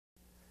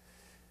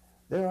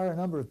There are a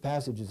number of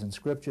passages in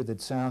Scripture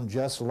that sound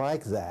just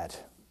like that.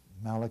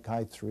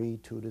 Malachi 3,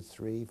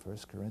 2-3, 1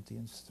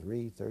 Corinthians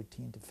 3,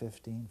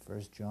 13-15,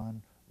 1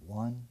 John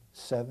 1,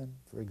 7,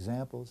 for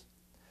examples.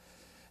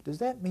 Does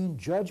that mean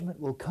judgment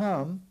will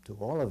come to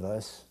all of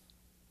us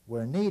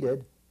where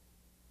needed,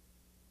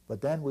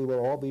 but then we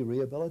will all be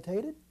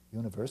rehabilitated?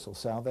 Universal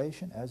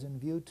salvation, as in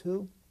view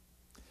 2?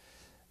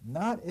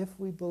 Not if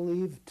we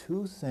believe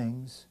two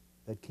things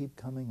that keep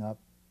coming up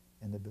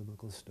in the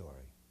biblical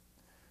story.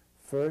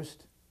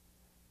 First,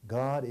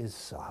 God is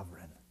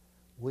sovereign.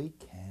 We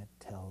can't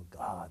tell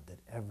God that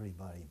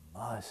everybody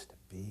must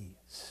be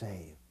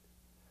saved.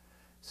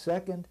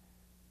 Second,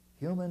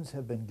 humans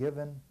have been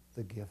given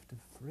the gift of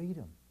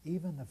freedom,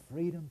 even the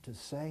freedom to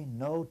say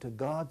no to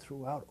God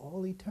throughout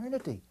all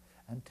eternity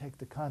and take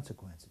the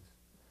consequences.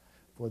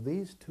 For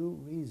these two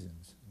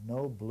reasons,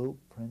 no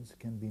blueprints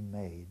can be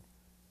made.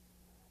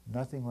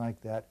 Nothing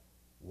like that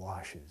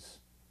washes.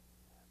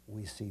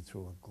 We see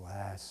through a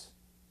glass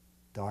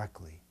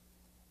darkly.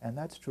 And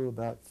that's true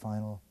about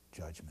final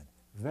judgment,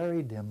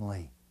 very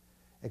dimly,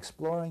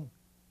 exploring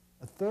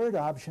a third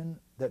option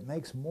that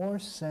makes more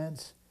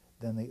sense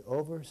than the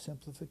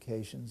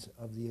oversimplifications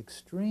of the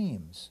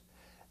extremes,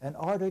 an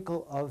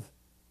article of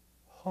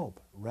hope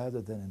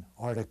rather than an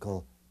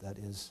article that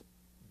is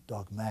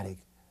dogmatic,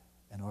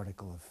 an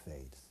article of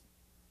faith.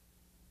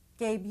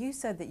 Gabe, you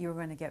said that you were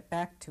going to get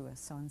back to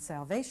us on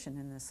salvation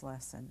in this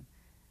lesson.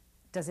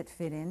 Does it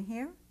fit in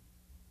here?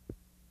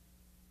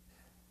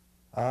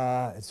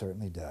 It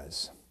certainly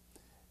does.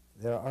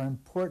 There are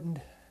important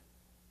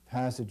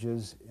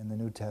passages in the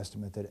New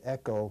Testament that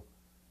echo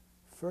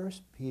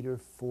 1 Peter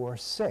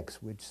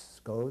 4:6, which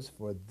goes,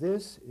 "For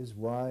this is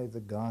why the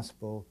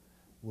gospel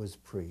was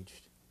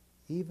preached,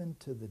 even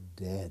to the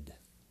dead."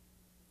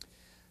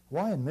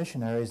 Hawaiian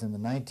missionaries in the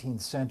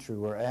 19th century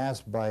were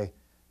asked by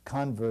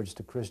converts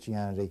to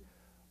Christianity,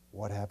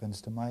 "What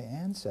happens to my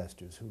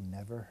ancestors who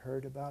never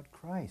heard about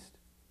Christ?"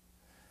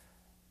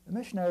 The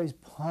missionaries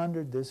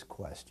pondered this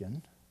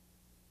question,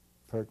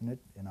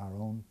 pertinent in our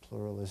own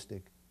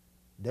pluralistic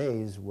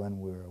days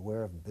when we're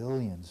aware of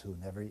billions who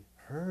never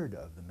heard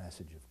of the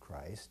message of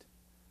Christ,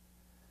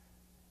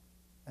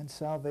 and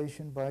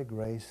salvation by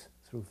grace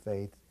through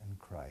faith in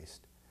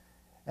Christ.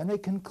 And they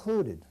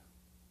concluded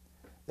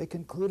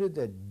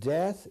that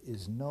death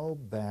is no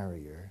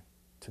barrier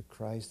to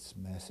Christ's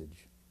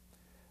message.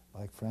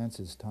 Like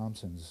Francis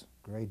Thompson's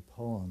great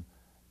poem,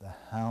 "The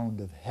Hound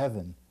of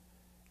Heaven,"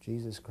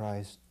 Jesus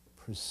Christ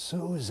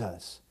pursues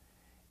us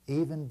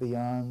even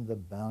beyond the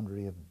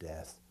boundary of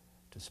death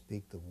to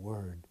speak the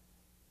word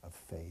of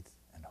faith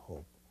and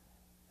hope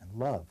and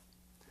love.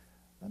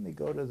 Let me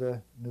go to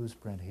the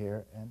newsprint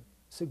here and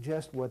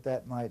suggest what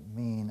that might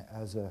mean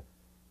as a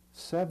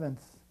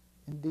seventh,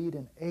 indeed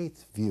an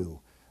eighth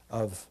view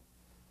of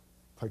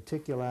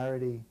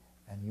particularity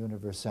and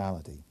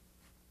universality.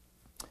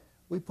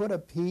 We put a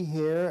P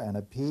here and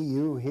a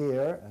PU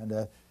here and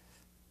a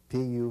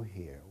PU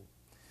here.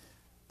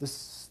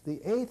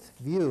 The eighth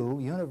view,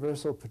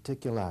 universal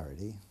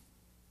particularity,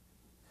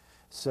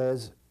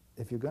 says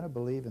if you're going to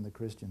believe in the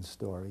Christian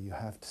story, you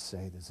have to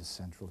say there's a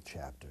central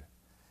chapter,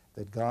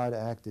 that God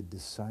acted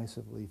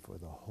decisively for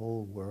the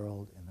whole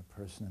world in the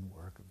person and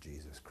work of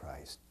Jesus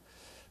Christ.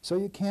 So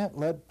you can't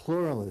let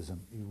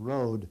pluralism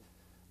erode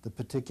the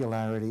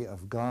particularity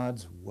of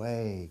God's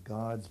way,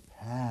 God's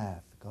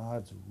path,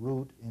 God's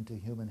route into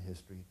human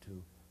history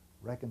to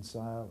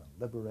reconcile and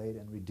liberate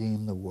and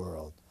redeem the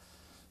world.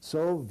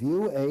 So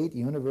view 8,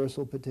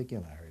 universal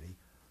particularity,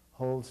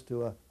 holds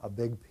to a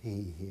big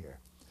P here.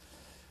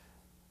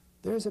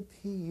 There's a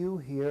PU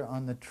here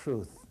on the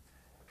truth.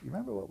 You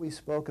remember what we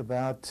spoke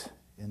about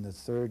in the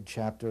 3rd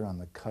chapter on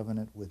the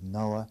covenant with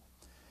Noah?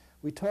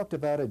 We talked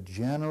about a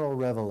general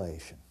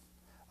revelation,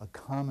 a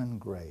common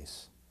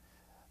grace,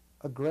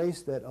 a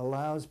grace that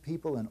allows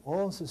people in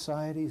all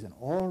societies, in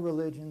all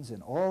religions,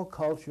 in all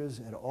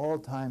cultures, at all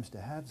times to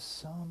have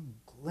some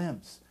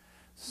glimpse,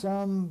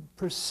 some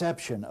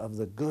perception of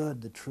the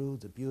good, the true,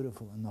 the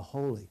beautiful, and the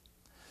holy.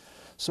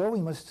 So we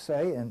must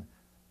say in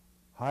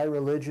high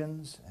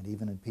religions and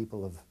even in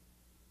people of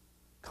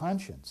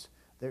conscience,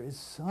 there is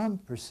some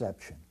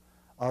perception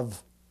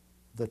of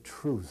the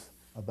truth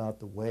about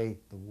the way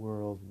the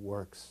world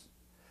works.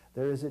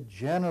 There is a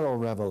general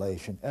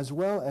revelation as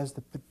well as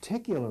the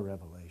particular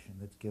revelation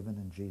that's given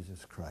in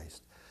Jesus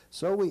Christ.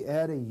 So we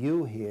add a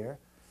U here,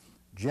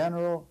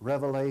 general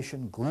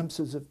revelation,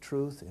 glimpses of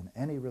truth in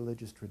any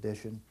religious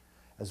tradition,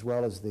 as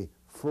well as the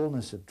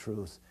fullness of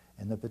truth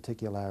in the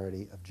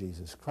particularity of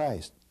Jesus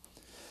Christ.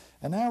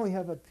 And now we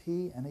have a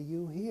P and a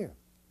U here.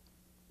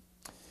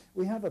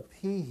 We have a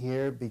P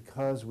here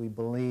because we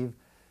believe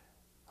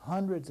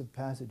hundreds of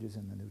passages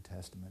in the New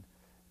Testament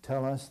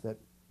tell us that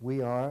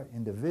we are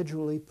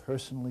individually,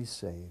 personally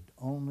saved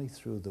only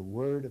through the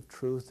word of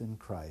truth in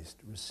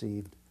Christ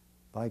received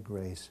by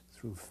grace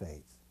through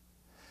faith.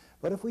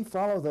 But if we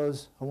follow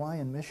those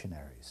Hawaiian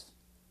missionaries,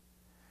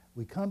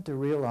 we come to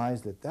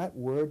realize that that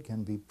word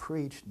can be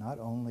preached not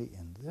only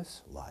in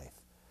this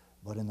life,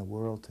 but in the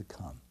world to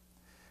come.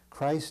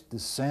 Christ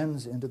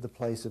descends into the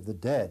place of the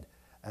dead,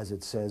 as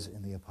it says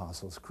in the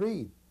Apostles'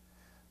 Creed.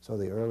 So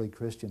the early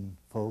Christian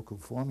folk who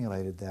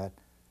formulated that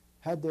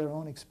had their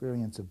own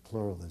experience of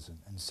pluralism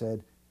and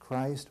said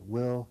Christ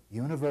will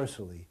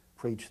universally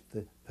preach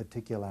the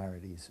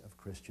particularities of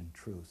Christian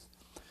truth.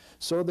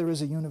 So there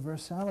is a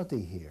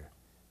universality here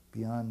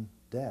beyond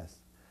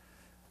death.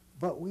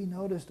 But we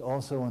noticed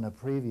also in a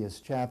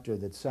previous chapter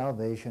that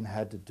salvation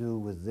had to do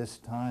with this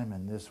time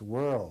and this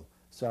world,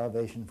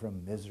 salvation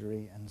from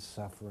misery and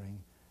suffering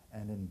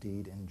and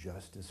indeed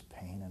injustice,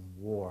 pain, and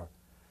war.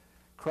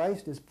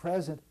 Christ is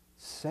present,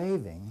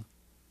 saving,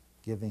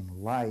 giving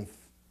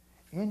life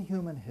in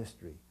human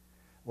history,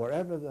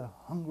 wherever the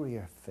hungry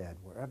are fed,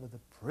 wherever the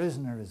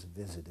prisoner is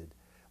visited,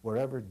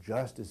 wherever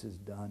justice is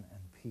done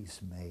and peace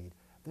made.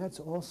 That's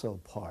also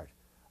part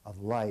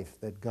of life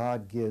that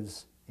God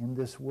gives in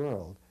this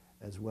world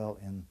as well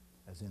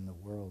as in the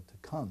world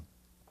to come.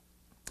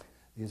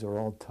 These are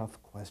all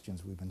tough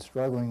questions we've been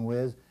struggling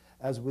with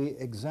as we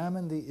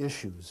examine the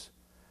issues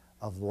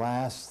of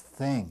last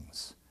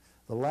things,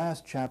 the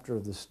last chapter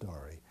of the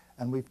story.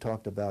 And we've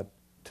talked about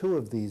two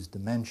of these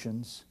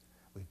dimensions.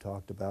 We've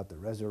talked about the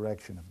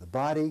resurrection of the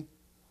body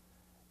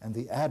and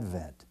the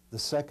advent, the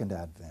second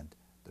advent,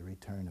 the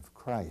return of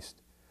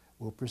Christ.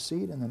 We'll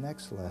proceed in the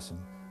next lesson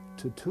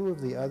to two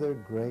of the other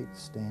great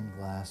stained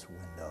glass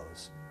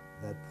windows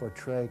that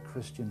portray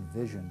Christian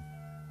vision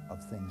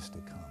of things to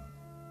come.